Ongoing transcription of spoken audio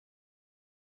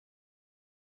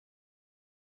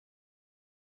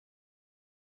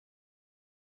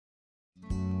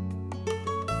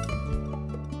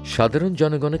সাধারণ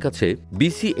জনগণের কাছে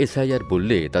BCSIR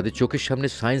বললে তাদের চোখের সামনে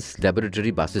সায়েন্স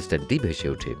ল্যাবরেটরি বাস স্ট্যান্ডটি ভেসে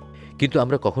ওঠে। কিন্তু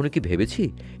আমরা কখনো কি ভেবেছি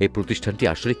এই প্রতিষ্ঠানটি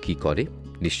আসলে কি করে?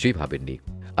 নিশ্চয়ই ভাবেননি।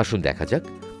 আসুন দেখা যাক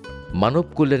মানব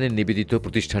কল্যাণে নিবেদিত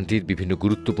প্রতিষ্ঠানটির বিভিন্ন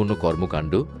গুরুত্বপূর্ণ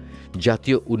কর্মকাণ্ড,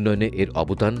 জাতীয় উন্নয়নে এর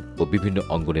অবদান ও বিভিন্ন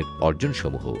অঙ্গনের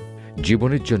অর্জনসমূহ।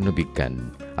 জীবনের জন্য বিজ্ঞান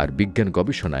আর বিজ্ঞান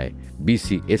গবেষণায়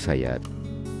BCSIR।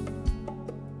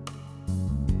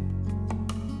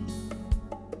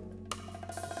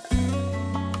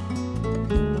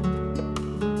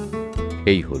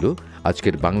 এই হল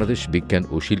আজকের বাংলাদেশ বিজ্ঞান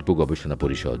ও শিল্প গবেষণা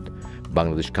পরিষদ,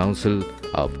 Bangladesh council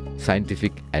of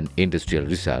scientific and industrial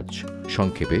research,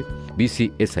 সংক্ষেপে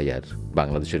BCSIR,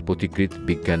 বাংলাদেশের পথিকৃৎ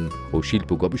বিজ্ঞান ও শিল্প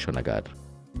গবেষণাগার।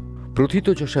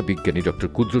 প্রথিতযশা বিজ্ঞানী ডক্টর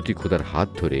কুদরতি খোদার হাত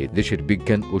ধরে দেশের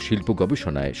বিজ্ঞান ও শিল্প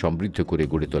গবেষণায় সমৃদ্ধ করে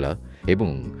গড়ে তোলা এবং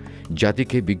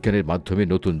জাতিকে বিজ্ঞানের মাধ্যমে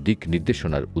নতুন দিক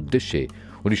নির্দেশনার উদ্দেশ্যে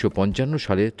 1955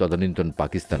 সালে তদানীন্তন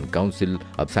Pakistan council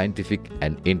of scientific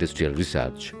and industrial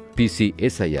research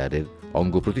BCSIR এর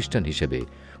অঙ্গ প্রতিষ্ঠান হিসেবে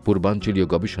পূর্বাঞ্চলীয়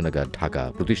গবেষণাগার ঢাকা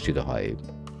প্রতিষ্ঠিত হয়।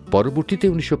 পরবর্তীতে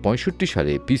 1965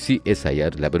 সালে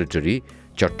BCSIR ল্যাবরেটরি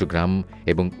চট্টগ্রাম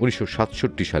এবং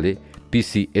 1967 সালে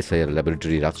BCSIR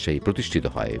ল্যাবরেটরি রাজশাহী প্রতিষ্ঠিত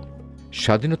হয়।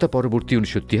 স্বাধীনতা পরবর্তী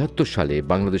 1973 সালে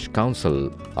Bangladesh council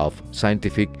of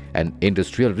scientific and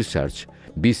industrial research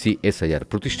BCSIR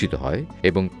প্রতিষ্ঠিত হয়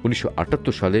এবং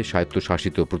 1978 সালে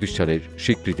স্বায়ত্তশাসিত প্রতিষ্ঠানের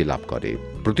স্বীকৃতি লাভ করে।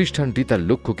 প্রতিষ্ঠানটি তার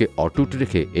লক্ষ্যকে অটুট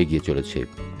রেখে এগিয়ে চলেছে।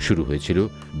 শুরু হয়েছিল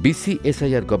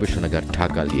BCSIR গবেষণাগার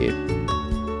ঢাকা নিয়ে।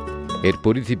 এর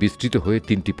পরিধি বিস্তৃত হয়ে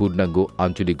 3টি পূর্ণাঙ্গ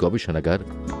আঞ্চলিক গবেষণাগার,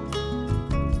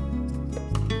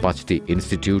 5টি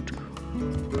ইনস্টিটিউট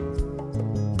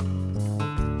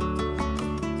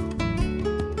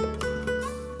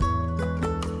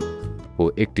ও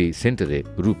একটি সেন্টারে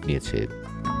রূপ নিয়েছে।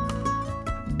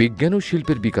 বিজ্ঞান ও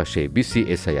শিল্পের বিকাশে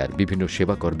BCSIR বিভিন্ন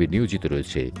সেবাকর্মে নিয়োজিত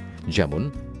রয়েছে, যেমন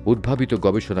উদ্ভাবিত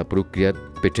গবেষণা প্রক্রিয়ার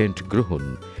পেটেন্ট গ্রহণ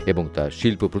এবং তা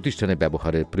শিল্প প্রতিষ্ঠানে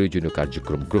ব্যবহারের প্রয়োজনীয়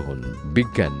কার্যক্রম গ্রহণ,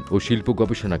 বিজ্ঞান ও শিল্প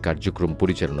গবেষণা কার্যক্রম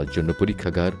পরিচালনার জন্য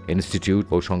পরীক্ষাগার, ইনস্টিটিউট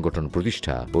ও সংগঠন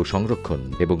প্রতিষ্ঠা ও সংরক্ষণ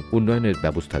এবং উন্নয়নের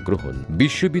ব্যবস্থা গ্রহণ,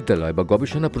 বিশ্ববিদ্যালয় বা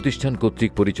গবেষণা প্রতিষ্ঠান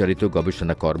কর্তৃক পরিচালিত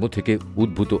গবেষণা কর্ম থেকে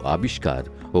উদ্ভূত আবিষ্কার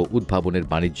ও উদ্ভাবনের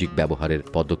বাণিজ্যিক ব্যবহারের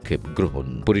পদক্ষেপ গ্রহণ,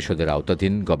 পরিষদের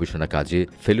আওতাধীন গবেষণা কাজে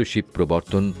ফেলোশিপ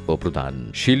প্রবর্তন ও প্রদান,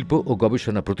 শিল্প ও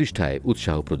গবেষণা প্রতিষ্ঠায়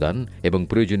উৎসাহ প্রদান এবং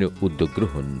প্রয়োজনীয় উদ্যোগ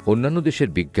গ্রহণ, অন্যান্য দেশের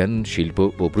বিজ্ঞান, শিল্প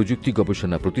ও প্রযুক্তি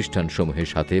গবেষণা প্রতিষ্ঠানসমূহের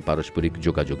সাথে পারস্পরিক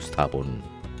যোগাযোগ স্থাপন।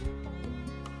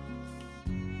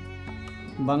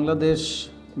 বাংলাদেশ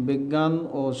বিজ্ঞান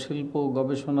ও শিল্প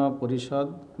গবেষণা পরিষদ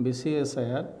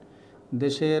BCSIR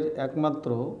দেশের একমাত্র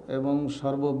এবং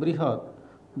সর্ববৃহৎ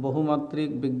বহুমাত্রিক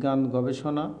বিজ্ঞান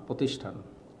গবেষণা প্রতিষ্ঠান।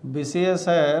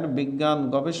 BCSIR বিজ্ঞান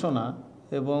গবেষণা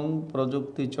এবং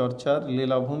প্রযুক্তি চর্চার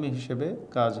লীলাভূমি হিসেবে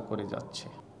কাজ করে যাচ্ছে।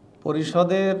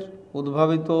 পরিষদের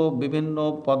উদ্ভাবিত বিভিন্ন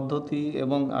পদ্ধতি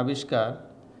এবং আবিষ্কার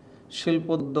শিল্প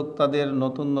উদ্যোক্তাদের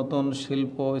নতুন নতুন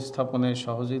শিল্প স্থাপনে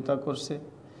সহযোগিতা করছে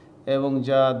এবং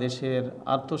যা দেশের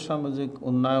আর্থসামাজিক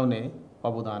উন্নয়নে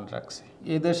অবদান রাখছে।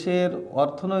 এদেশের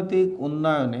অর্থনৈতিক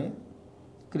উন্নয়নে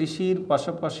কৃষির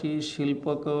পাশাপাশি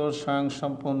শিল্পকেও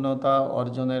স্বয়ংসম্পূর্ণতা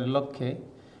অর্জনের লক্ষ্যে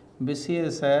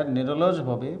BCSIR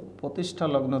নিরলসভাবে প্রতিষ্ঠা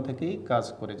লগ্ন থেকেই কাজ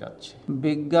করে যাচ্ছে।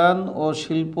 বিজ্ঞান ও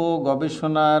শিল্প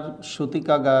গবেষণার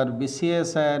সূতিকাগার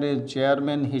BCSIR এর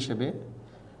চেয়ারম্যান হিসেবে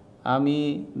আমি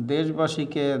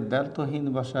দেশবাসীকে দ্ব্যর্থহীন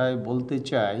ভাষায় বলতে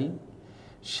চাই,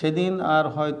 সেদিন আর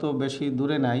হয়তো বেশি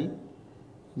দূরে নাই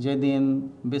যেদিন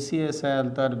BCSIR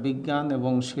তার বিজ্ঞান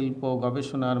এবং শিল্প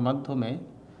গবেষণার মাধ্যমে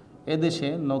এদেশে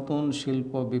নতুন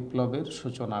শিল্প বিপ্লবের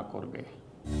সূচনা করবে।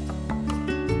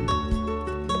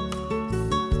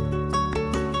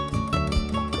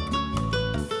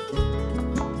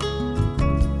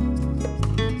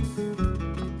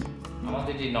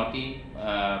 যে 9টি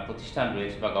প্রতিষ্ঠান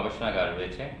রয়েছে বা গবেষণাগার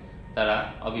রয়েছে তারা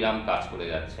অবিরাম কাজ করে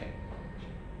যাচ্ছে।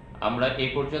 আমরা এই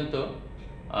পর্যন্ত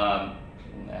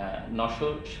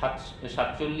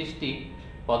 947টি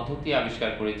পদ্ধতি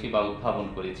আবিষ্কার করেছি বা উদ্ভাবন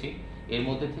করেছি। এর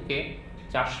মধ্যে থেকে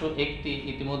 401টি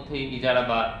ইতিমধ্যেই ইজারা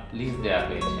বা লিজ দেওয়া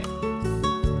হয়েছে।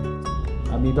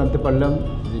 আমি জানতে পারলাম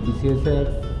যে BCSIR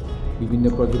বিভিন্ন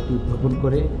প্রযুক্তি উদ্ভাবন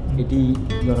করে এটি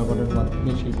জনগণের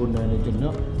মাধ্যমে শিল্প উন্নয়নের জন্য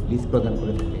লিজ প্রদান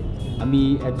করে থাকে। আমি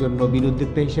একজন নবীন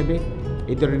উদ্যোক্তা হিসেবে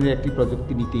এই ধরনের একটি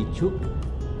প্রযুক্তি নিতে ইচ্ছুক।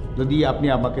 যদি আপনি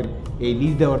আমাকে এই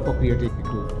লিজ দেওয়ার প্রক্রিয়াটি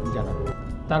একটু জানাবেন।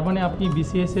 তার মানে আপনি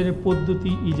BCSIR এর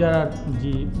পদ্ধতি ইজারার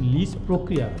যে লিজ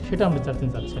প্রক্রিয়া সেটা আমরা জানতে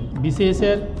চাচ্ছেন।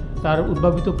 BCSIR তার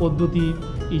উদ্ভাবিত পদ্ধতি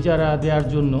ইজারা দেওয়ার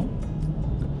জন্য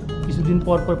কিছুদিন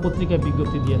পর পর পত্রিকায়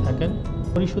বিজ্ঞপ্তি দিয়ে থাকেন।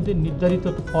 পরিষদের নির্ধারিত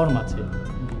একটা ফর্ম আছে,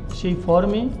 সেই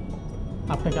ফর্মে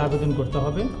আপনাকে আবেদন করতে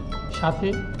হবে। সাথে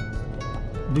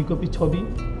 2 কপি ছবি,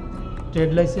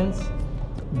 ট্রেড লাইসেন্স,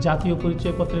 জাতীয়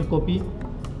পরিচয়পত্রের কপি,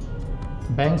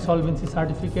 ব্যাংক সলভেন্সি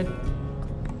সার্টিফিকেট,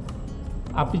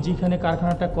 আপনি যেখানে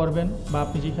কারখানাটা করবেন বা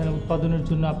আপনি যেখানে উৎপাদনের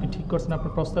জন্য আপনি ঠিক করছেন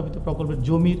আপনার প্রস্তাবিত প্রকল্পের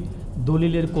জমির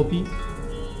দলিলের কপি,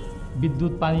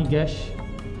 বিদ্যুৎ, পানি, গ্যাস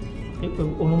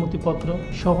অনুমতিপত্র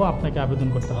সহ আপনাকে আবেদন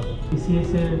করতে হবে।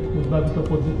 বিসিএসের উদ্ভাবিত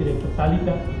পদ্ধতির একটা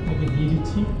তালিকা আপনাকে দিয়ে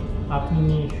দিচ্ছি, আপনি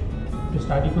নিয়ে একটু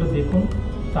স্টাডি করে দেখুন,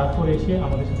 তারপর এসে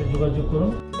আমাদের সাথে যোগাযোগ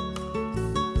করুন।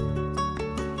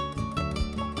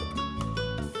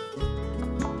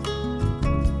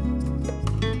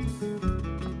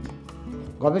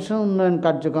 গবেষণা উন্নয়ন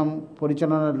কার্যক্রম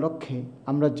পরিচালনার লক্ষ্যে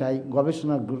আমরা চাই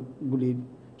গবেষণাগুলির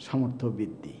সামর্থ্য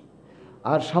বৃদ্ধি।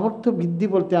 আর সামর্থ্য বৃদ্ধি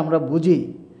বলতে আমরা বুঝি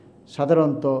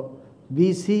সাধারণত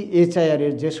BCSIR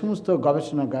এর যে সমস্ত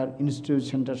গবেষণাগার ইনস্টিটিউট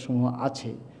সেন্টারসমূহ আছে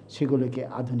সেগুলিকে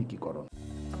আধুনিকীকরণ।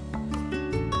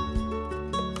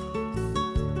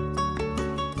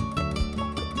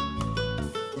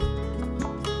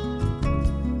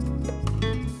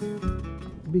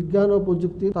 বিজ্ঞান ও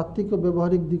প্রযুক্তির তাত্ত্বিক ও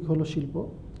ব্যবহারিক দিক হলো শিল্প,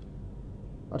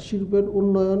 আর শিল্পের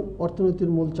উন্নয়ন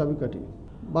অর্থনীতির মূল চাবিকাঠি।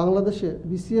 বাংলাদেশে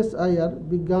BCSIR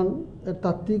বিজ্ঞান এর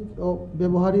তাত্ত্বিক ও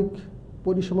ব্যবহারিক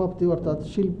পরিসমাপ্তি অর্থাৎ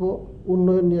শিল্প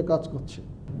উন্নয়ন নিয়ে কাজ করছে।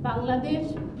 বাংলাদেশ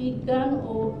বিজ্ঞান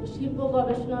ও শিল্প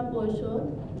গবেষণা পরিষদ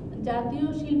জাতীয়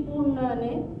শিল্প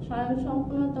উন্নয়নে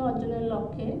স্বয়ংসম্পূর্ণতা অর্জনের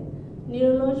লক্ষ্যে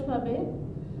নিরলসভাবে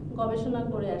গবেষণা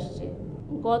করে আসছে।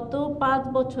 গত 5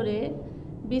 বছরে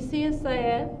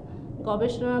BCSIR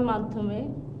গবেষণার মাধ্যমে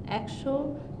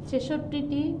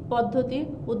 166টি পদ্ধতি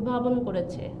উদ্ভাবন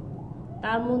করেছে।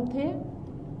 তার মধ্যে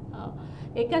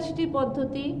 81টি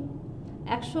পদ্ধতি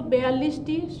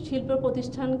 142টি শিল্প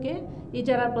প্রতিষ্ঠানকে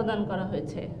ইজারা প্রদান করা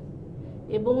হয়েছে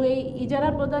এবং এই ইজারা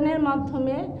প্রদানের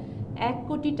মাধ্যমে 1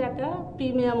 কোটি টাকা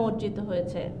প্রিমিয়াম অর্জিত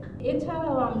হয়েছে।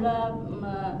 এছাড়াও আমরা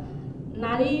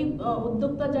নারী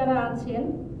উদ্যোক্তা যারা আছেন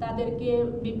তাদেরকে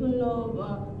বিভিন্ন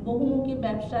বহুমুখী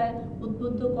ব্যবসায়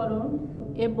উদ্বুদ্ধকরণ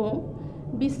এবং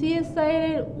BCSIR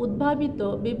এর উদ্ভাবিত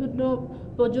বিভিন্ন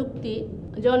প্রযুক্তি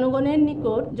জনগণের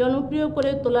নিকট জনপ্রিয়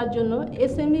করে তোলার জন্য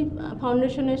SME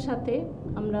ফাউন্ডেশনের সাথে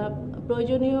আমরা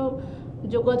প্রয়োজনীয়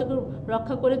যোগাযোগ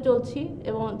রক্ষা করে চলছি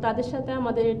এবং তাদের সাথে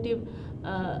আমাদের একটি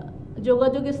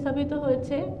যোগাযোগ স্থাপিত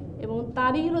হয়েছে এবং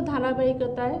তারই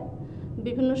ধারাবাহিকতায়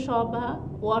বিভিন্ন সভা,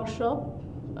 ওয়ার্কশপ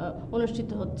অনুষ্ঠিত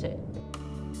হচ্ছে।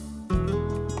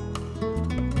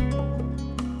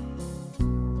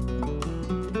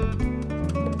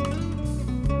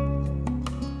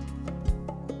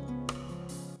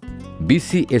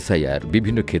 BCSIR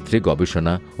বিভিন্ন ক্ষেত্রে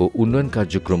গবেষণা ও উন্নয়ন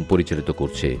কার্যক্রম পরিচালিত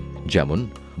করছে, যেমন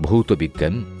ভৌত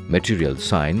বিজ্ঞান, ম্যাটেরিয়াল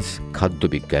সায়েন্স, খাদ্য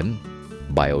বিজ্ঞান,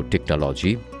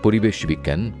 বায়োটেকনোলজি, পরিবেশ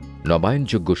বিজ্ঞান,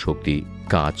 নবায়নযোগ্য শক্তি,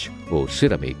 কাঁচ ও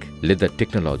ceramic, leather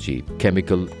technology,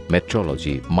 chemical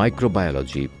metrology,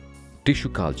 microbiology, tissue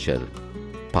culture,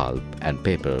 pulp and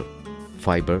paper,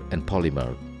 fibre and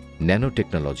polymer,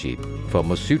 nanotechnology,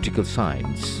 pharmaceutical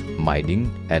science, mining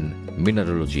and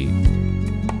mineralogy.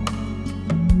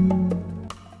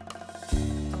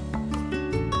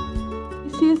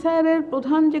 BCSIR এর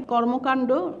প্রধান যে কর্মকাণ্ড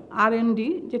R&D,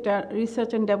 যেটা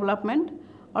রিসার্চ অ্যান্ড ডেভেলপমেন্ট,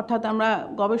 অর্থাৎ আমরা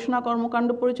গবেষণা কর্মকাণ্ড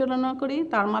পরিচালনা করি,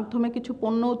 তার মাধ্যমে কিছু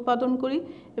পণ্য উৎপাদন করি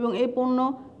এবং এই পণ্য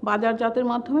বাজারজাতের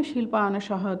মাধ্যমে শিল্পায়নের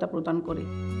সহায়তা প্রদান করি।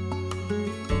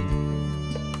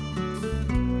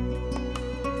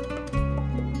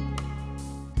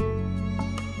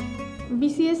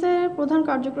 BCSIR এর প্রধান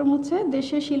কার্যক্রম হচ্ছে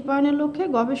দেশের শিল্পায়নের লক্ষ্যে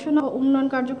গবেষণা ও উন্নয়ন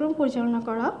কার্যক্রম পরিচালনা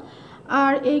করা,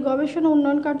 আর এই গবেষণা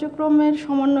উন্নয়ন কার্যক্রমের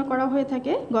সমন্বয় করা হয়ে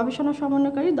থাকে গবেষণা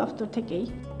সমন্বয়কারী দপ্তর থেকেই।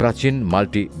 প্রাচীন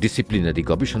মাল্টি ডিসিপ্লিনারি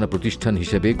গবেষণা প্রতিষ্ঠান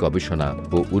হিসেবে গবেষণা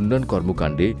ও উন্নয়ন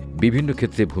কর্মকাণ্ডে বিভিন্ন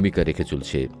ক্ষেত্রে ভূমিকা রেখে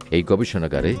চলছে। এই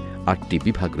গবেষণাগারে 8টি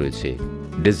বিভাগ রয়েছে: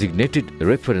 designated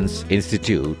reference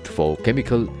institute for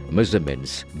chemical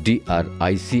measurements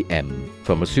DRICM,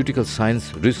 pharmaceutical science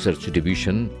research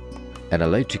division,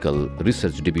 analytical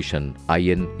research division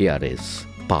INARS,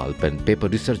 Pulp and Paper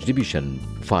Research Division,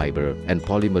 Fiber and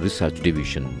Polymer Research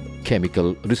Division, Chemical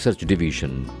Research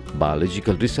Division,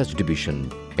 Biological Research Division,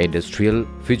 Industrial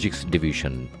Physics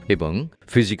Division এবং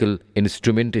Physical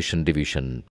Instrumentation Division।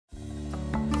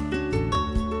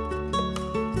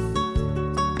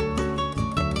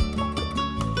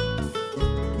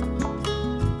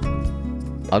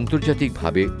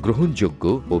 আন্তর্জাতিকভাবে গ্রহণযোগ্য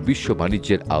ও বিশ্ব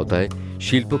বাণিজ্যের আওতায়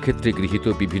শিল্পক্ষেত্রে গৃহীত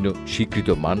বিভিন্ন স্বীকৃত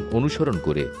মান অনুসরণ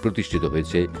করে প্রতিষ্ঠিত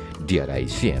হয়েছে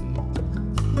DRICM।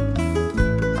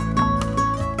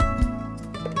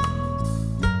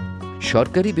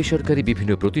 সরকারি বেসরকারি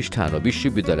বিভিন্ন প্রতিষ্ঠান ও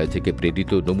বিশ্ববিদ্যালয় থেকে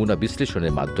প্রেরিত নমুনা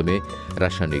বিশ্লেষণের মাধ্যমে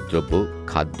রাসায়নিক দ্রব্য,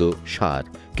 খাদ্য, সার,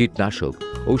 কীটনাশক,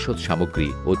 ঔষধ সামগ্রী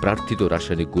ও প্রার্থিত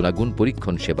রাসায়নিক গুণাগুণ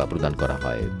পরীক্ষণ সেবা প্রদান করা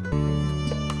হয়।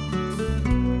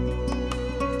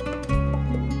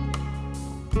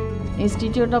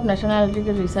 Institute of national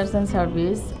analytical research and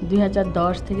service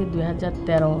 2010 থেকে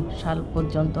 2013 সাল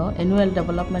পর্যন্ত অ্যানুয়াল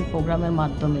ডেভেলপমেন্ট প্রোগ্রামের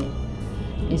মাধ্যমে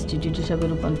ইনস্টিটিউট হিসাবে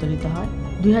রূপান্তরিত হয়।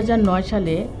 2009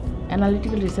 সালে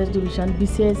analytical research division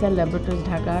BCSIR laboratories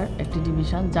ঢাকার একটি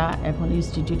ডিভিশন, যা এখন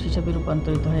ইনস্টিটিউট হিসাবে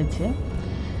রূপান্তরিত হয়েছে,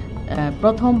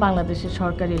 প্রথম বাংলাদেশের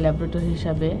সরকারি ল্যাবরেটরি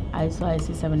হিসাবে ISO IC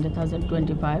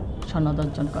 17025 সনদ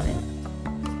অর্জন করেন।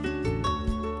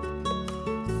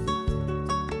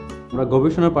 আমরা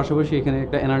গবেষণার পাশাপাশি এখানে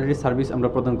একটা অ্যানালিটিক্স সার্ভিস আমরা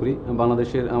প্রদান করি।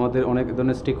 বাংলাদেশের আমাদের অনেক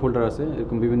ধরনের স্টেক হোল্ডার আছে,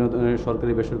 এরকম বিভিন্ন ধরনের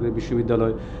সরকারি বেসরকারি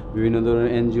বিশ্ববিদ্যালয়, বিভিন্ন ধরনের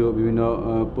NGO, বিভিন্ন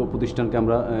প্রতিষ্ঠানকে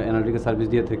আমরা অ্যানালিটিক্যাল সার্ভিস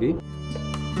দিয়ে থাকি।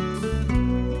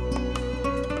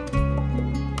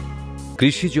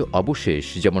 কৃষিজ অবশেষ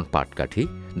যেমন পাটকাঠি,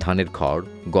 ধানের খড়,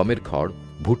 গমের খড়,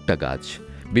 ভুট্টা গাছ,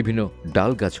 বিভিন্ন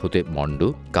ডাল গাছ হতে মণ্ড,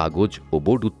 কাগজ ও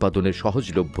বোর্ড উৎপাদনের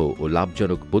সহজলভ্য ও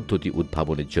লাভজনক পদ্ধতি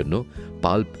উদ্ভাবনের জন্য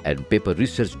pulp and paper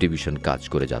research division কাজ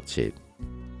করে যাচ্ছে।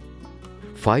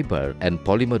 Fibre and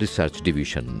polymer research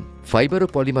division fibre O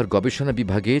polymer গবেষণা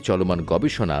বিভাগে চলমান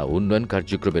গবেষণা ও উন্নয়ন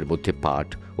কার্যক্রমের মধ্যে পাট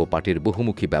ও পাটের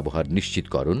বহুমুখী ব্যবহার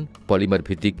নিশ্চিতকরণ, পলিমার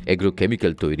ভিত্তিক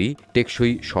এগ্রোকেমিক্যাল তৈরি,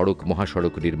 টেকসই সড়ক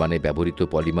মহাসড়ক নির্মাণে ব্যবহৃত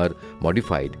পলিমার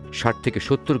মডিফাইড 60 থেকে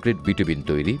 70 গ্রেড বিটুমিন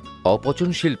তৈরি,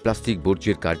 অপচনশীল প্লাস্টিক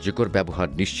বর্জ্যের কার্যকর ব্যবহার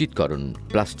নিশ্চিতকরণ,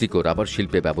 প্লাস্টিক ও রাবার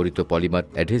শিল্পে ব্যবহৃত পলিমার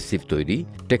অ্যাডহেসিভ তৈরি,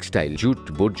 টেক্সটাইল জুট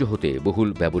বর্জ্য হতে বহুল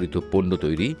ব্যবহৃত পণ্য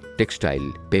তৈরি, textile,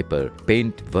 paper,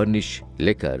 paint, varnish,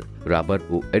 lacquer, rubber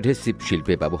ও অ্যাডহেসিভ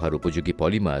শিল্পে ব্যবহার উপযোগী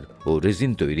পলিমার ও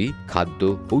রেজিন তৈরি, খাদ্য,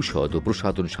 ঔষধ ও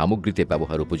প্রসাধন সামগ্রীতে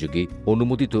ব্যবহার উপযোগী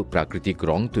অনুমোদিত প্রাকৃতিক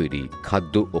রং তৈরি,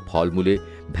 খাদ্য ও ফলমূলে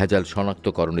ভেজাল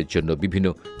শনাক্তকরণের জন্য বিভিন্ন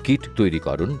কিট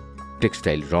তৈরিকরণ,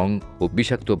 টেক্সটাইল রং ও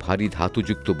বিষাক্ত ভারী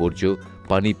ধাতুযুক্ত বর্জ্য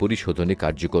পানি পরিশোধনে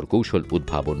কার্যকর কৌশল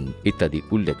উদ্ভাবন ইত্যাদি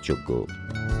উল্লেখযোগ্য।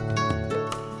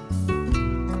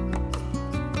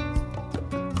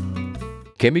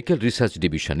 কেমিক্যাল রিসার্চ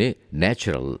ডিভিশনে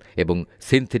ন্যাচারাল এবং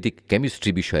সিনথেটিক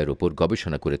কেমিস্ট্রি বিষয়ের ওপর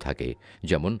গবেষণা করে থাকে,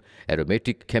 যেমন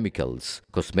অ্যারোমেটিক কেমিক্যালস,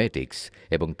 কসমেটিক্স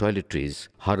এবং toiletries,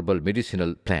 herbal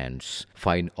medicinal plants,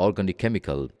 fine organic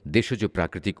chemical, দেশজ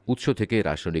প্রাকৃতিক উৎস থেকে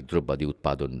রাসায়নিক দ্রব্যাদি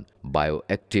উৎপাদন, bio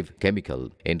active chemical,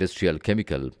 industrial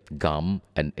chemical, gum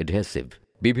and adhesive,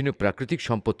 বিভিন্ন প্রাকৃতিক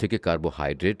সম্পদ থেকে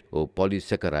কার্বোহাইড্রেট ও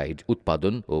পলিস্যাকারাইড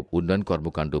উৎপাদন ও উন্নয়ন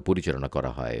কর্মকাণ্ড পরিচালনা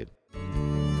করা হয়।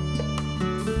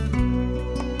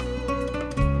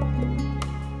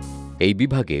 এই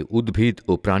বিভাগে উদ্ভিদ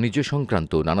ও প্রাণীজ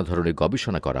সংক্রান্ত নানা ধরনের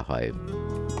গবেষণা করা হয়।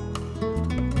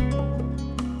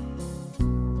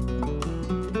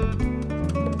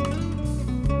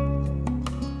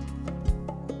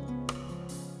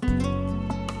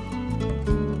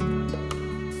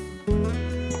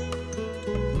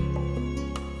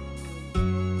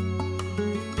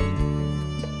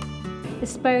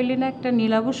 স্পাইরুলিনা একটা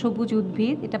নীলাভ সবুজ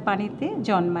উদ্ভিদ, এটা পানিতে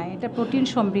জন্মায়, এটা প্রোটিন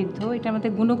সমৃদ্ধ, এটার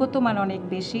মধ্যে গুণগত মান অনেক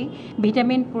বেশি,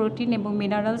 ভিটামিন, প্রোটিন এবং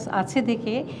মিনারেলস আছে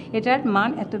দেখে এটার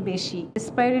মান এত বেশি।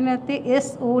 স্পাইরুলিনাতে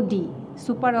SOD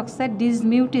সুপার অক্সাইড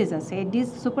ডিসমিউটেজ আছে। এই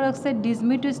সুপার অক্সাইড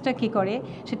ডিসমিউটেজটা কী করে,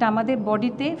 সেটা আমাদের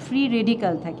বডিতে ফ্রি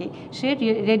রেডিকাল থাকে, সে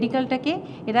রেডিকালটাকে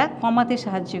এরা কমাতে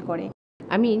সাহায্য করে।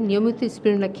 আমি নিয়মিত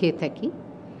স্পিরুলিনা খেয়ে থাকি,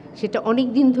 সেটা অনেক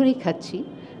দিন ধরেই খাচ্ছি।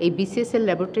 এই BCSIR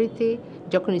ল্যাবরেটরিতে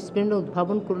যখন স্পিরুলিনা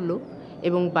উদ্ভাবন করলো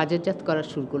এবং বাজারজাত করা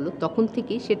শুরু করলো, তখন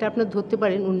থেকেই সেটা আপনার ধরতে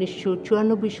পারেন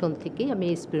 1994 সন থেকেই আমি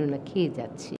এই স্পিরুলিনা খেয়ে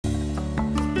যাচ্ছি।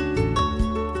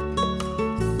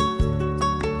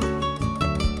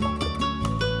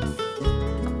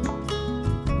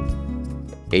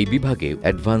 এই বিভাগে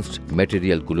অ্যাডভান্সড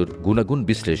ম্যাটেরিয়ালগুলোর গুণাগুণ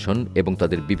বিশ্লেষণ এবং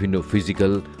তাদের বিভিন্ন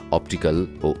ফিজিক্যাল, অপটিক্যাল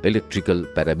ও ইলেকট্রিক্যাল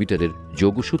প্যারামিটারের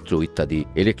যোগসূত্র ইত্যাদি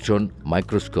ইলেকট্রন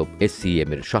মাইক্রোস্কোপ SCM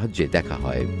এর সাহায্যে দেখা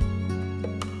হয়।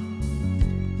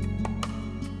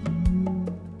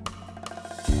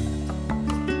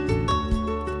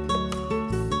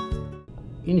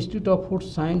 Institute of food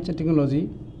science and technology,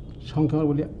 সংক্ষেপে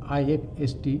বলি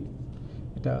IFST,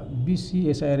 এটা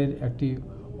BCSIR এর একটি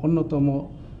অন্যতম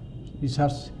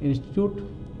রিসার্চ ইনস্টিটিউট,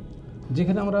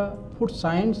 যেখানে আমরা ফুড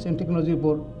সায়েন্স অ্যান্ড টেকনোলজির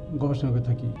উপর গবেষণা করে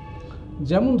থাকি।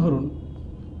 যেমন ধরুন,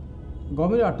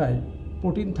 গমের আটায়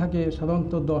প্রোটিন থাকে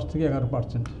সাধারণত 10 থেকে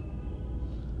 11%।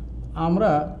 আমরা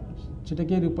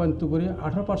সেটাকে রূপান্তর করে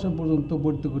 18% পর্যন্ত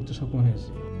বর্ধিত করতে সক্ষম হয়েছি।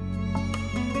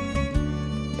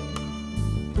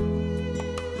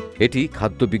 এটি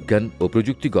খাদ্যবিজ্ঞান ও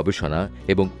প্রযুক্তি গবেষণা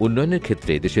এবং উন্নয়নের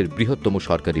ক্ষেত্রে দেশের বৃহত্তম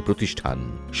সরকারি প্রতিষ্ঠান।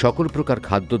 সকল প্রকার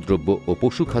খাদ্যদ্রব্য ও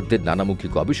পশু খাদ্যের নানামুখী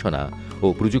গবেষণা ও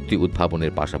প্রযুক্তি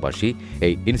উদ্ভাবনের পাশাপাশি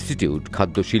এই ইনস্টিটিউট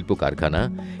খাদ্য শিল্প কারখানা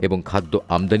এবং খাদ্য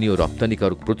আমদানি ও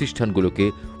রপ্তানিকারক প্রতিষ্ঠানগুলোকে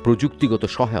প্রযুক্তিগত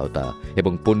সহায়তা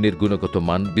এবং পণ্যের গুণগত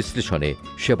মান বিশ্লেষণে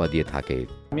সেবা দিয়ে থাকে।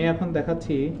 আমি এখন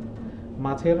দেখাচ্ছি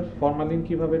মাছের ফরমালিন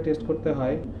কিভাবে টেস্ট করতে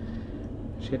হয়।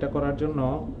 সেটা করার জন্য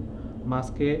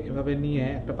মাছকে এভাবে নিয়ে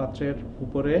একটা পাত্রের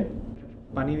উপরে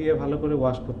পানি দিয়ে ভালো করে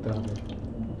ওয়াশ করতে হবে।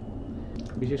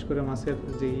 বিশেষ করে মাছের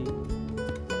যেই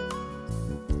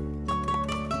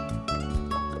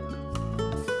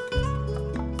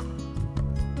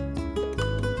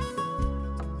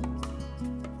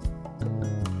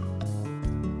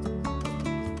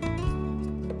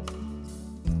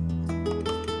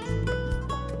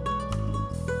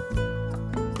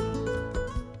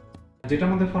যেটার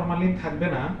মধ্যে ফরমালিন থাকবে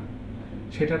না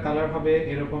সেটার কালার হবে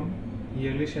এরকম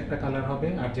ইয়েলিশ একটা কালার হবে,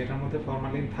 আর যেটার মধ্যে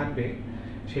ফরমালিন থাকবে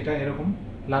সেটা এরকম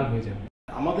লাল হয়ে যাবে।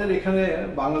 আমাদের এখানে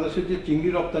বাংলাদেশের যে চিংড়ি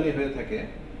রপ্তানি হয়ে থাকে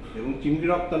এবং চিংড়ি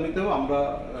রপ্তানিতেও আমরা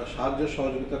সাহায্য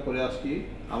সহযোগিতা করে আসছি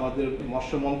আমাদের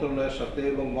মৎস্য মন্ত্রণালয়ের সাথে,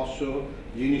 এবং মৎস্য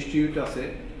যে ইনস্টিটিউট আছে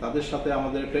তাদের সাথে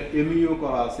আমাদের একটা এমইও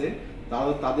করা আছে।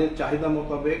 তাদের চাহিদা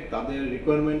মোতাবেক তাদের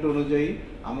রিকোয়ারমেন্ট অনুযায়ী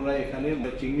আমরা এখানে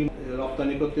চিংড়ি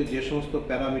রপ্তানি করতে যে সমস্ত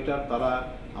প্যারামিটার তারা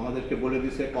আমাদেরকে বলে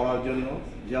দিছে করার জন্য,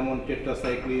 যেমন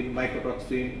টেট্রাসাইক্লিন,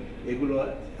 মাইক্রোটক্সিন, এগুলো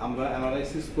আমরা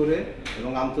অ্যানালাইসিস করে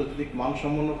এবং আন্তর্জাতিক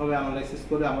মানসম্পন্নভাবে অ্যানালাইসিস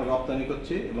করে আমরা রপ্তানি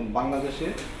করছি এবং বাংলাদেশে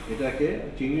এটাকে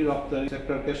চিংড়ি রপ্তানি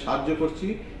সেক্টরকে সাহায্য করছি,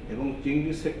 এবং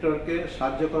চিংড়ি সেক্টরকে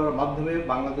সাহায্য করার মাধ্যমে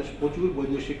বাংলাদেশ প্রচুর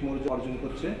বৈদেশিক মুদ্রা অর্জন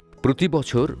করছে। প্রতি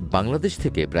বছর বাংলাদেশ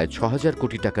থেকে প্রায় ৬,০০০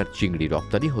 কোটি টাকার চিংড়ি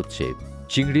রপ্তানি হচ্ছে।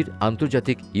 চিংড়ির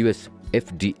আন্তর্জাতিক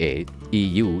FDA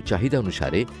EU চাহিদা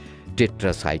অনুসারে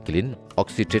টেট্রাসাইক্লিন,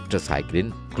 অক্সিটেট্রাসাইক্লিন,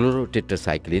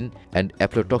 ক্লোরোটেট্রাসাইক্লিন অ্যান্ড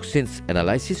অ্যাফ্লোটক্সিনস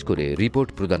অ্যানালাইসিস করে রিপোর্ট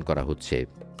প্রদান করা হচ্ছে।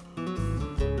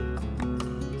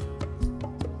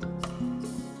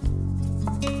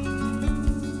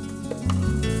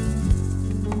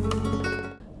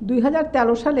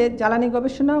 2013 সালে জ্বালানি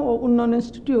গবেষণা ও উন্নয়ন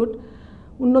ইনস্টিটিউট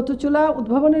উন্নত চুলা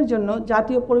উদ্ভাবনের জন্য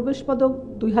জাতীয় পরিবেশ পদক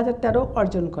 2013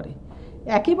 অর্জন করে।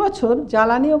 একই বছর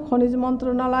জ্বালানি ও খনিজ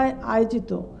মন্ত্রণালয়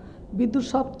আয়োজিত বিদ্যুৎ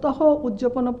সপ্তাহ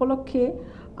উদযাপন উপলক্ষে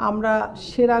আমরা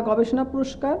সেরা গবেষণা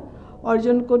পুরস্কার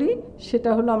অর্জন করি। সেটা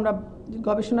হলো আমরা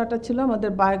গবেষণাটা ছিল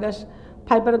আমাদের বায়োগ্যাস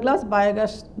ফাইবার গ্লাস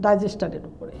বায়োগ্যাস ডাইজেস্টারের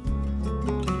উপরে।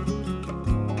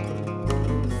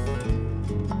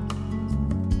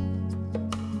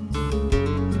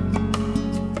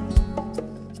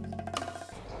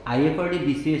 IFRD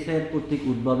BCSIR কর্তৃক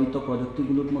উদ্ভাবিত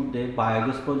প্রযুক্তিগুলোর মধ্যে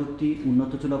বায়োগ্যাস প্রযুক্তি,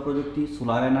 উন্নত চুলা প্রযুক্তি,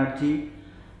 সোলার এনার্জি,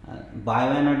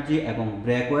 বায়ো এনার্জি এবং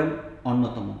ব্রেক অয়েল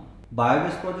অন্যতম।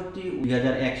 বায়োগ্যাস প্রযুক্তি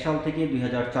 2001 সাল থেকে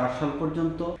 2004 সাল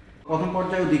পর্যন্ত প্রথম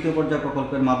পর্যায়ে ও দ্বিতীয় পর্যায়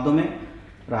প্রকল্পের মাধ্যমে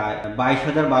প্রায়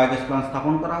 22,000 বায়োগ্যাস প্লান্ট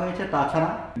স্থাপন করা হয়েছে। তাছাড়া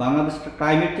বাংলাদেশ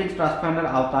ক্লাইমেট চেঞ্জ ট্রাস্ট ফান্ডের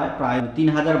আওতায় প্রায়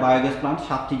 3,000 বায়োগ্যাস প্লান্ট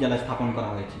 7টি জেলায় স্থাপন করা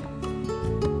হয়েছে।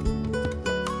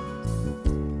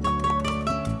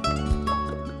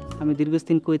 আমি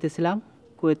দীর্ঘদিন কুয়েতে ছিলাম।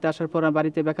 কুয়েতে আসার পর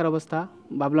বাড়িতে বেকার অবস্থা,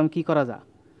 ভাবলাম কি করা যায়।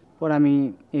 পরে আমি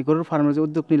এই গরুর ফার্মের যে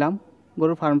উদ্যোগ নিলাম,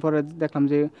 গরুর ফার্ম পরে দেখলাম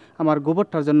যে আমার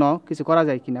গোবরটার জন্য কিছু করা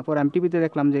যায় কিনা। পরে আমি টিভিতে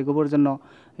দেখলাম যে গোবরের জন্য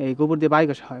এই গোবর দিয়ে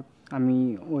বায়োগ্যাস হয়। আমি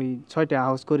ওই 6টা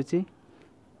হাউস করেছি,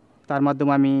 তার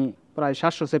মাধ্যমে আমি প্রায়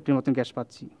 700 সেফটির মতন গ্যাস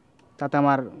পাচ্ছি। তাতে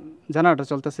আমার জেনারেটর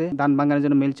চলতেছে, ধান ভাঙানোর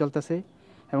জন্য মিল চলতেছে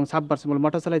এবং সাবমার্সিবল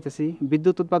মোটর চালাইতেছি,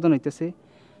 বিদ্যুৎ উৎপাদন হইতেছে,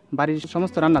 বাড়ির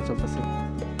সমস্ত রান্না চলতেছে।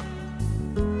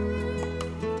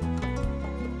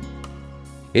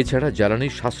 এছাড়া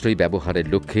জ্বালানির সাশ্রয়ী ব্যবহারের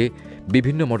লক্ষ্যে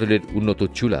বিভিন্ন মডেলের উন্নত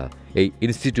চুলা এই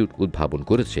ইনস্টিটিউট উদ্ভাবন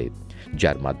করেছে,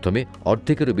 যার মাধ্যমে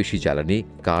অর্ধেকেরও বেশি জ্বালানি,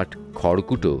 কাঠ,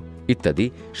 খড়কুটো ইত্যাদি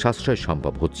সাশ্রয়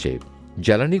সম্ভব হচ্ছে।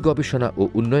 জ্বালানি গবেষণা ও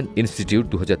উন্নয়ন ইনস্টিটিউট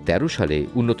 2013 সালে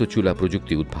উন্নত চুলা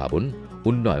প্রযুক্তি উদ্ভাবন,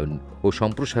 উন্নয়ন ও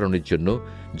সম্প্রসারণের জন্য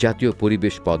জাতীয়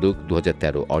পরিবেশ পদক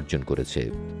 2013 অর্জন করেছে।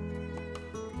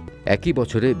 একই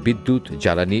বছরে বিদ্যুৎ,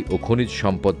 জ্বালানি ও খনিজ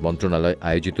সম্পদ মন্ত্রণালয়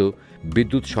আয়োজিত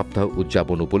বিদ্যুৎ সপ্তাহ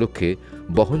উদযাপন উপলক্ষে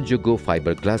বহনযোগ্য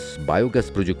ফাইবার গ্লাস বায়োগ্যাস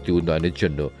প্রযুক্তি উন্নয়নের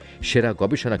জন্য সেরা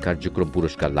গবেষণা কার্যক্রম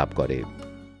পুরস্কার লাভ করে।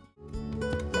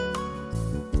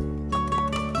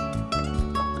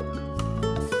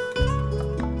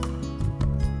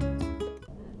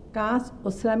 কাঁচ ও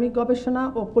সিরামিক গবেষণা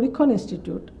ও পরীক্ষণ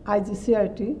ইনস্টিটিউট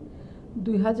IGCIRT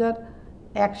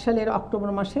 2001 সালের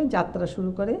অক্টোবর মাসে যাত্রা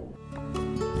শুরু করে।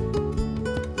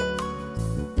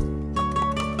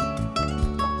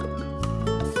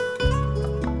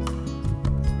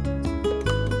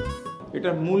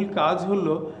 এটার মূল কাজ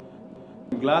হলো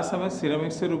গ্লাস এবং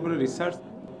সিরামিক্সের উপরে রিসার্চ।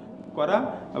 করা।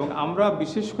 এবং আমরা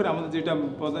বিশেষ করে আমাদের যেটা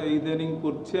ইদানিং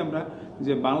করছি আমরা,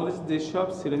 যে বাংলাদেশ যেসব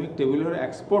সিরামিক টেবিলওয়্যার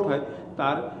এক্সপোর্ট হয়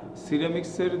তার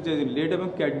সিরামিক্সের যে লেড এবং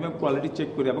ক্যাডমিয়াম কোয়ালিটি চেক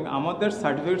করি, এবং আমাদের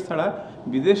সার্টিফিকেট ছাড়া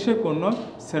বিদেশে কোনো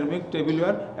সিরামিক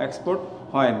টেবিলওয়্যার এক্সপোর্ট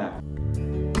হয় না।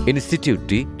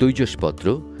 ইনস্টিটিউটটি তৈজসপত্র,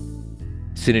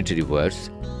 sanitary wires,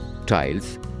 tiles,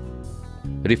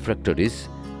 refractories,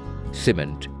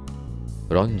 cement,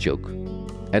 রঞ্জক,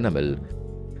 এনামেল,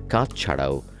 কাঁচ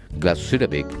ছাড়াও গ্লাস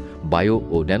সিরামিক, বায়ো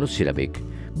ও ন্যানো সিরামিক,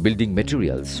 বিল্ডিং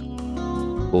মেটেরিয়ালস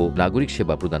ও নাগরিক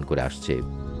সেবা প্রদান করে আসছে।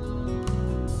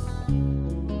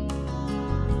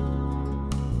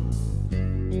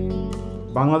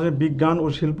 বাংলাদেশ বিজ্ঞান ও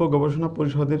শিল্প গবেষণা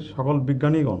পরিষদের সকল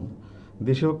বিজ্ঞানীগণ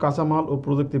দেশীয় কাঁচামাল ও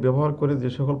প্রযুক্তি ব্যবহার করে যে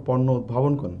সকল পণ্য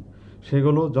উদ্ভাবন করেন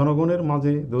সেগুলো জনগণের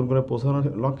মাঝে দূর করে পৌঁছানোর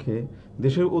লক্ষ্যে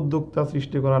দেশের উদ্যোক্তা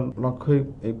সৃষ্টি করার লক্ষ্যই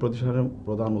এই প্রতিষ্ঠানের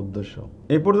প্রধান উদ্দেশ্য।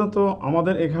 এই পর্যন্ত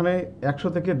আমাদের এখানে 100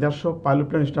 থেকে 150 পাইলট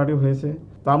প্ল্যান স্টাডি হয়েছে।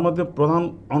 তার মধ্যে প্রধান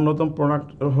অন্যতম প্রোডাক্ট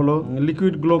হলো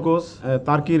liquid glucose,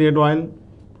 turkey red oil,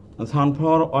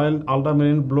 sunflower oil,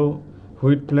 আল্ট্রামেরিন blue,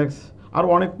 wheat flakes, আর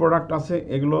অনেক প্রোডাক্ট আছে।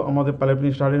 এগুলো আমাদের পাইলট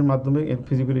প্ল্যান স্টাডির মাধ্যমে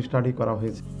ফিজিক্যালি স্টাডি করা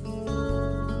হয়েছে।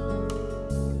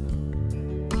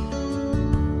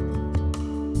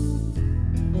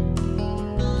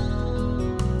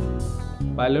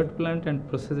 Pilot plant and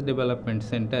process development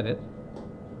সেন্টারের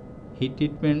হিট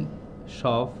ট্রিটমেন্ট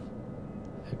শপ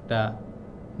একটা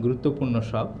গুরুত্বপূর্ণ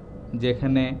শপ,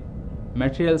 যেখানে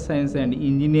ম্যাটেরিয়াল সায়েন্স অ্যান্ড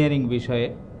ইঞ্জিনিয়ারিং বিষয়ে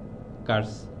কাজ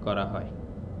করা হয়।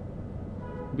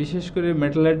 বিশেষ করে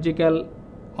মেটালার্জিক্যাল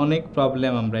অনেক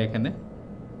প্রবলেম আমরা এখানে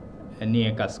নিয়ে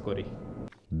কাজ করি।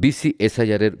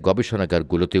 BCSIR এর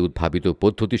গবেষণাগারগুলোতে উদ্ভাবিত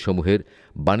পদ্ধতিসমূহের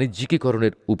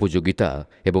বাণিজ্যিকীকরণের উপযোগিতা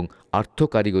এবং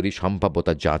আর্থকারিগরি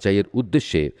সম্ভাব্যতা যাচাইয়ের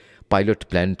উদ্দেশ্যে pilot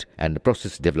plant and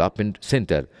process development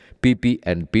centre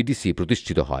PP&PDC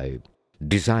প্রতিষ্ঠিত হয়।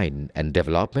 ডিজাইন অ্যান্ড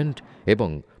ডেভেলপমেন্ট এবং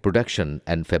প্রোডাকশন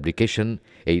অ্যান্ড ফ্যাব্রিকেশন,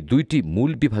 এই দুইটি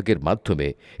মূল বিভাগের মাধ্যমে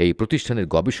এই প্রতিষ্ঠানের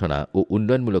গবেষণা ও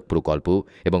উন্নয়নমূলক প্রকল্প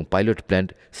এবং পাইলট প্ল্যান্ট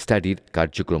স্টাডির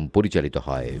কার্যক্রম পরিচালিত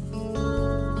হয়।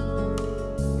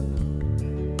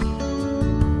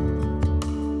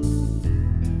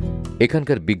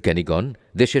 এখানকার বিজ্ঞানীগণ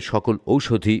দেশের সকল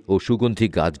ঔষধি ও সুগন্ধি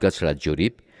গাছগাছড়ার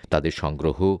জরিপ, তাদের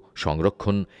সংগ্রহ,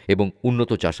 সংরক্ষণ এবং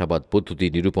উন্নত চাষাবাদ পদ্ধতি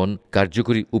নিরূপণ,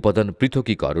 কার্যকরী উপাদান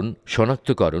পৃথকীকরণ,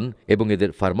 শনাক্তকরণ এবং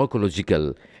এদের ফার্মাকোলজিক্যাল,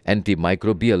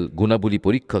 অ্যান্টিমাইক্রোবিয়াল গুণাবলী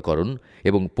পরীক্ষাকরণ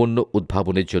এবং পণ্য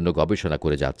উদ্ভাবনের জন্য গবেষণা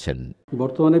করে যাচ্ছেন।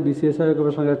 বর্তমানে BCSIR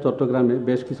গবেষণাগার চট্টগ্রামে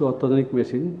বেশ কিছু অত্যাধুনিক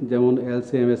মেশিন, যেমন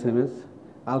LC-MS,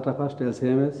 আলট্রাফাস্ট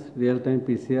LC-MS, real time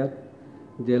PCR,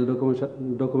 jail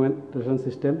documentation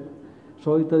system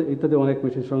সহ ইত্যাদি অনেক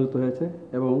মেশিন সংযুক্ত হয়েছে,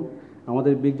 এবং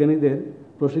আমাদের বিজ্ঞানীদের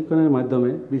প্রশিক্ষণের মাধ্যমে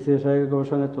BCSIR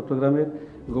গবেষণাগার চট্টগ্রামের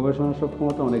গবেষণা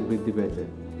সক্ষমতা অনেক বৃদ্ধি পেয়েছে।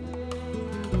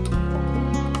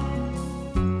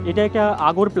 এটা একটা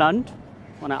আগর প্লান্ট,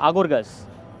 মানে আগর গাছ।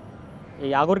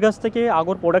 এই আগর গাছ থেকে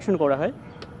আগর প্রোডাকশন করা হয়।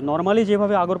 নর্মালি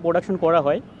যেভাবে আগর প্রোডাকশন করা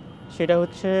হয় সেটা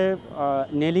হচ্ছে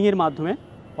নেলিংয়ের মাধ্যমে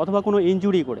অথবা কোনো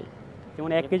ইনজুরি করে।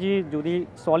 যেমন 1 কেজি যদি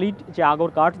সলিড যে আগর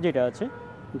কাঠ যেটা আছে,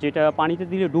 যেটা পানিতে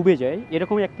দিলে ডুবে যায়,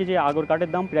 এরকম 1 কেজি আগর কাঠের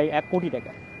দাম প্রায় 1 কোটি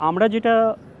টাকা। আমরা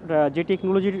যে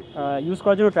টেকনোলজির ইউজ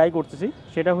করার জন্য ট্রাই করতেছি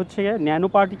সেটা হচ্ছে ন্যানো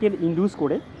পার্টিকেল ইনডিউস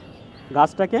করে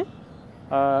গাছটাকে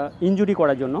ইনজুরি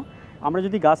করার জন্য। আমরা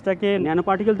যদি গাছটাকে ন্যানো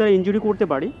পার্টিকেল দ্বারা ইনজুরি করতে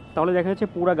পারি তাহলে দেখা যাচ্ছে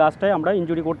পুরো গাছটাই আমরা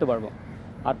ইনজুরি করতে পারবো,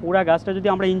 আর পুরো গাছটা যদি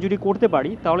আমরা ইনজুরি করতে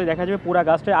পারি তাহলে দেখা যাবে পুরো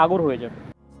গাছটাই আগর হয়ে যাবে।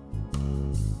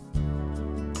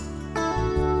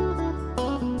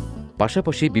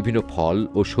 পাশাপাশি বিভিন্ন ফল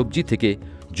ও সবজি থেকে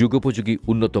যুগোপযোগী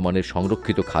উন্নত মানের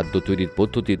সংরক্ষিত খাদ্য তৈরির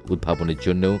পদ্ধতির উদ্ভাবনের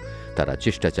জন্যও তারা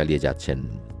চেষ্টা চালিয়ে যাচ্ছেন।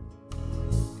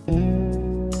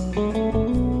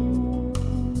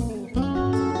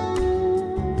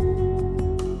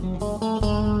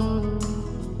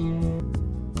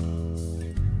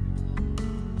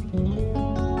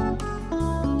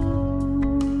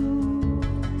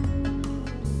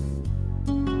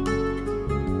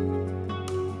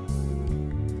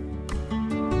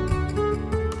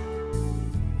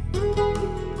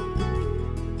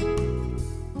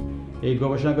 এই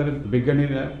গবেষণাগারের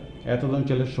বিজ্ঞানীরা এতদিন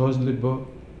চলে সহজলভ্য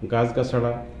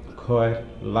গাছগাছড়া, খয়ের,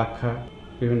 লাক্ষা,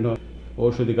 বিভিন্ন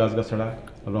ঔষধি গাছগাছড়া,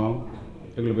 রং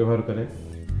এগুলো ব্যবহার করে।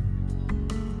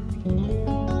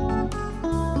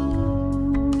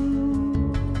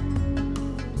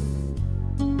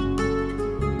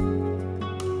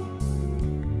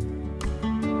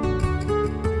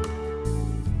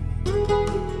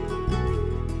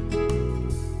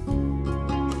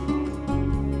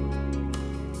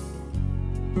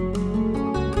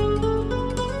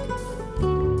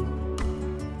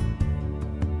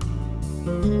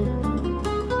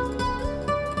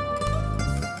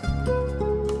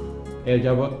 এ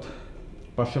যাবৎ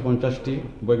 550টি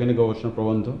বৈজ্ঞানিক গবেষণা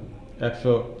প্রবন্ধ,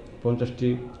 150টি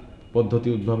পদ্ধতি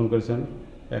উদ্ভাবন করেছেন,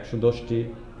 110টি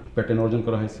প্যাটেন্ট অর্জন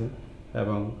করা হয়েছে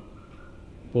এবং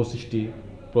 25টি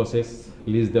প্রসেস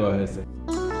লিজ দেওয়া হয়েছে।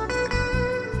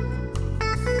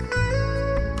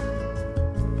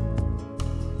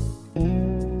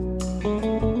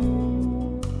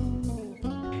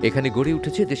 এখানে গড়ে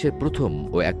উঠেছে দেশের প্রথম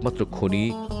ও একমাত্র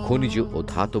খনিজ ও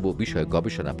ধাতব বিষয়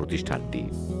গবেষণা প্রতিষ্ঠানটি।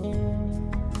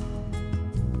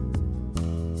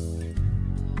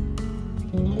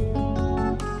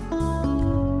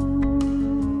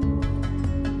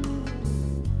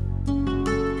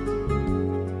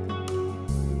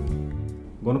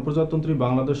 গণপ্রজাতন্ত্রী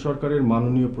বাংলাদেশ সরকারের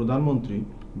মাননীয় প্রধানমন্ত্রী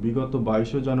বিগত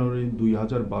 22শে জানুয়ারি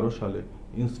 2012 সালে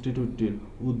ইনস্টিটিউটটির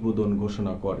উদ্বোধন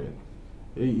ঘোষণা করেন।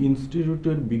 এই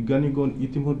ইনস্টিটিউটের বিজ্ঞানীগণ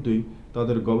ইতিমধ্যেই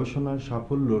তাদের গবেষণায়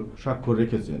সাফল্যের স্বাক্ষর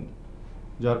রেখেছেন,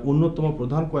 যার অন্যতম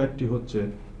প্রধান কয়েকটি হচ্ছে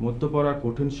মধ্যপাড়া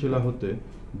কঠিন শিলা হতে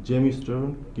জেম স্টোন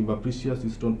কিংবা প্রিসিয়াস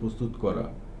স্টোন প্রস্তুত করা।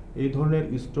 এই ধরনের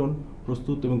স্টোন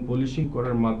প্রস্তুত এবং পলিশিং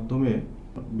করার মাধ্যমে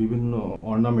বিভিন্ন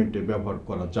অর্নামেন্টে ব্যবহার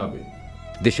করা যাবে।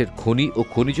 দেশের খনি ও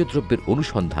খনিজ দ্রব্যের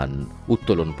অনুসন্ধান,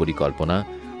 উত্তোলন পরিকল্পনা,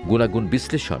 গুণাগুণ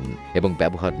বিশ্লেষণ এবং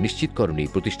ব্যবহার নিশ্চিতকরণই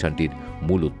প্রতিষ্ঠানটির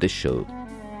মূল উদ্দেশ্য।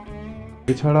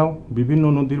 এছাড়াও বিভিন্ন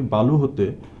নদীর বালু হতে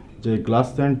যে গ্লাস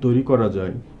স্যান্ড তৈরি করা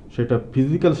যায় সেটা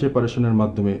ফিজিক্যাল সেপারেশনের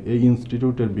মাধ্যমে এই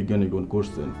ইনস্টিটিউটের বিজ্ঞানীগণ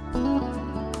করছেন।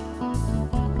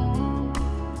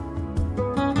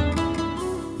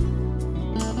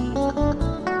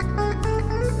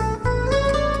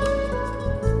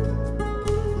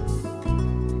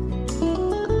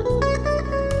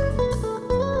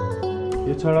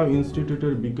 এছাড়াও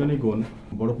ইনস্টিটিউটের বিজ্ঞানীগণ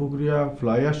বড়পুকুরিয়া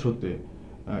ফ্লাই অ্যাশ হতে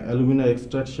অ্যালুমিনা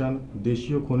এক্সট্রাকশন,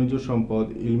 দেশীয় খনিজ সম্পদ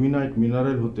ইলমিনাইট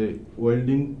মিনারেল হতে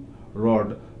ওয়েল্ডিং রড,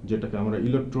 যেটাকে আমরা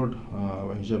ইলেকট্রোড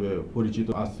হিসাবে পরিচিত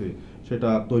আছে, সেটা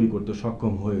তৈরি করতে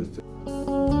সক্ষম হয়েছে।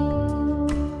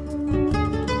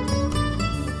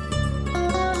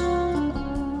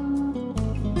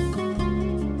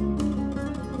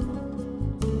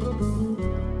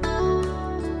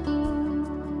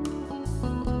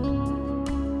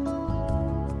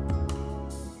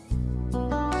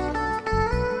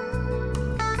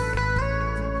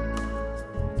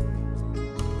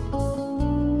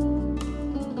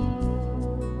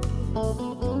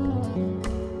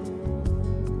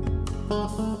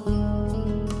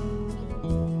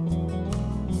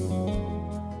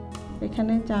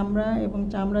 এখানে চামড়া এবং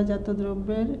চামড়াজাত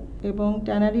দ্রব্যের এবং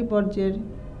ট্যানারি বর্জ্যের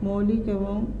মৌলিক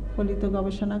এবং ফলিত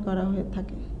গবেষণা করা হয়ে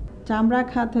থাকে। চামড়া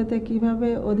খাত হতে কীভাবে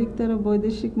অধিকতর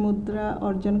বৈদেশিক মুদ্রা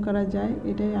অর্জন করা যায়,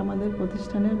 এটাই আমাদের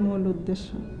প্রতিষ্ঠানের মূল উদ্দেশ্য।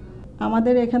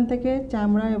 আমাদের এখান থেকে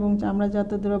চামড়া এবং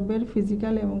চামড়াজাত দ্রব্যের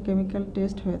ফিজিক্যাল এবং কেমিক্যাল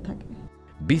টেস্ট হয়ে থাকে।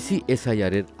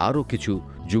 BCSIR এর আরও কিছু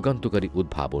যুগান্তকারী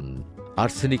উদ্ভাবন: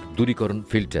 arsenic দূরীকরণ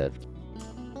filter,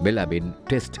 melamine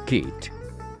test kit,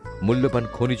 মূল্যবান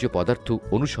খনিজ পদার্থ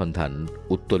অনুসন্ধান,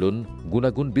 উত্তোলন,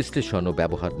 গুণাগুণ বিশ্লেষণ ও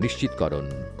ব্যবহার নিশ্চিতকরণ,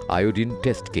 আয়োডিন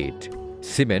টেস্ট কিট,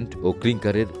 সিমেন্ট ও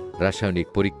ক্লিংকারের রাসায়নিক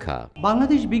পরীক্ষা।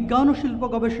 বাংলাদেশ বিজ্ঞান ও শিল্প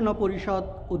গবেষণা পরিষদ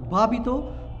উদ্ভাবিত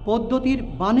পদ্ধতির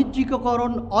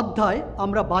বাণিজ্যিকরণ অধ্যায়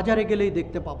আমরা বাজারে গেলেই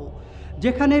দেখতে পাব,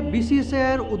 যেখানে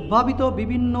BCSIR উদ্ভাবিত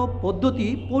বিভিন্ন পদ্ধতি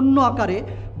পণ্য আকারে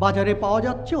বাজারে পাওয়া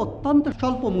যাচ্ছে অত্যন্ত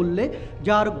স্বল্প মূল্যে,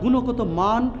 যার গুণগত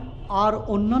মান আর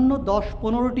অন্যান্য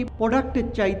 10-15টি প্রোডাক্টের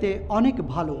চাইতে অনেক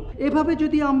ভালো। এভাবে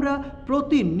যদি আমরা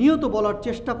প্রতিনিয়ত বলার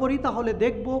চেষ্টা করি তাহলে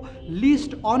দেখব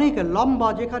লিস্ট অনেক লম্বা,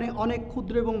 যেখানে অনেক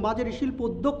ক্ষুদ্র এবং মাঝারি শিল্প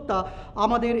উদ্যোক্তা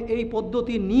আমাদের এই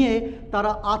পদ্ধতি নিয়ে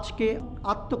তারা আজকে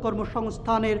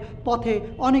আত্মকর্মসংস্থানের পথে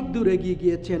অনেক দূর এগিয়ে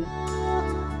গিয়েছেন।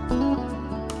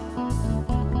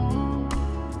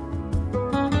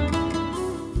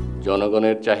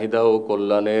 জনগণের চাহিদা ও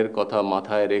কল্যাণের কথা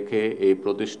মাথায় রেখে এই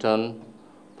প্রতিষ্ঠান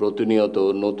প্রতিনিয়ত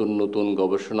নতুন নতুন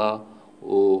গবেষণা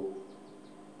ও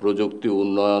প্রযুক্তি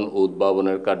উন্নয়ন ও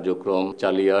উদ্ভাবনের কার্যক্রম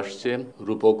চালিয়ে আসছে।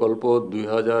 রূপকল্প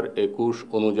 2021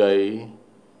 অনুযায়ী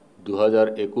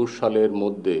 2021 সালের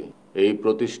মধ্যে এই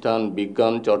প্রতিষ্ঠান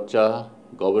বিজ্ঞান চর্চা,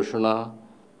 গবেষণা,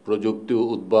 প্রযুক্তি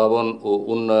উদ্ভাবন ও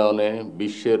উন্নয়নে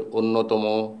বিশ্বের অন্যতম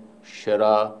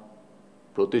সেরা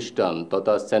প্রতিষ্ঠান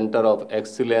তথা সেন্টার অফ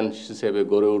এক্সিলেন্স হিসেবে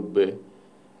গড়ে উঠবে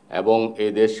এবং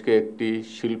এই দেশকে একটি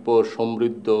শিল্প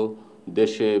সমৃদ্ধ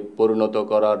দেশে পরিণত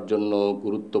করার জন্য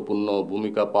গুরুত্বপূর্ণ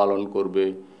ভূমিকা পালন করবে।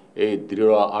 এই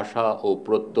দৃঢ় আশা ও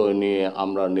প্রত্যয় নিয়ে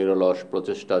আমরা নিরলস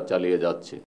প্রচেষ্টা চালিয়ে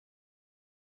যাচ্ছি।